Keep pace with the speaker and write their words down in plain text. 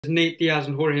Nate Diaz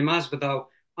and Jorge Masvidal.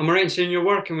 I'm right in saying you're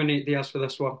working with Nate Diaz for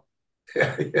this one.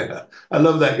 Yeah, yeah. I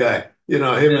love that guy. You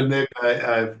know, him Yeah, and Nick,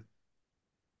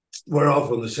 we're all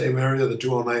from the same area, the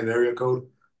 209 area code.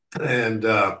 And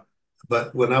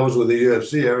but when I was with the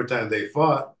UFC, every time they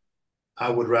fought, I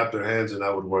would wrap their hands and I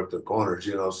would work the corners,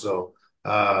 you know. So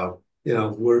uh,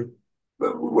 we're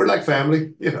like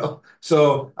family, you know.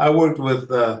 So I worked with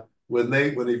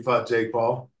Nate when he fought Jake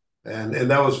Paul, and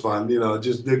that was fun, you know.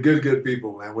 Just they're good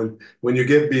people, man. When you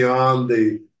get beyond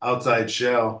the outside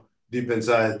shell, deep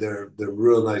inside, they're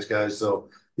real nice guys. So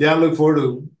yeah, I look forward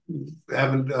to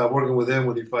having working with him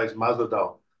when he fights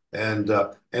Masvidal, and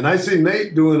I see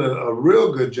Nate doing a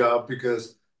real good job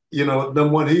because you know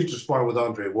number one he used to spar with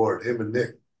Andre Ward, him and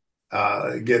Nick,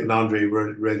 getting Andre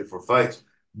ready for fights,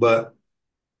 but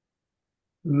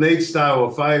Nate's style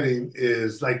of fighting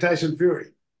is like Tyson Fury.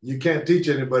 You can't teach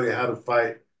anybody how to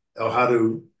fight or how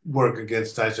to work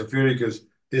against Tyson Fury because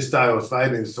his style of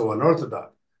fighting is so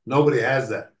unorthodox. Nobody has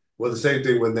that. Well, the same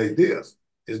thing with Nate Diaz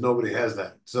is nobody has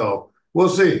that. So we'll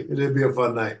see. It'll be a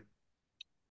fun night.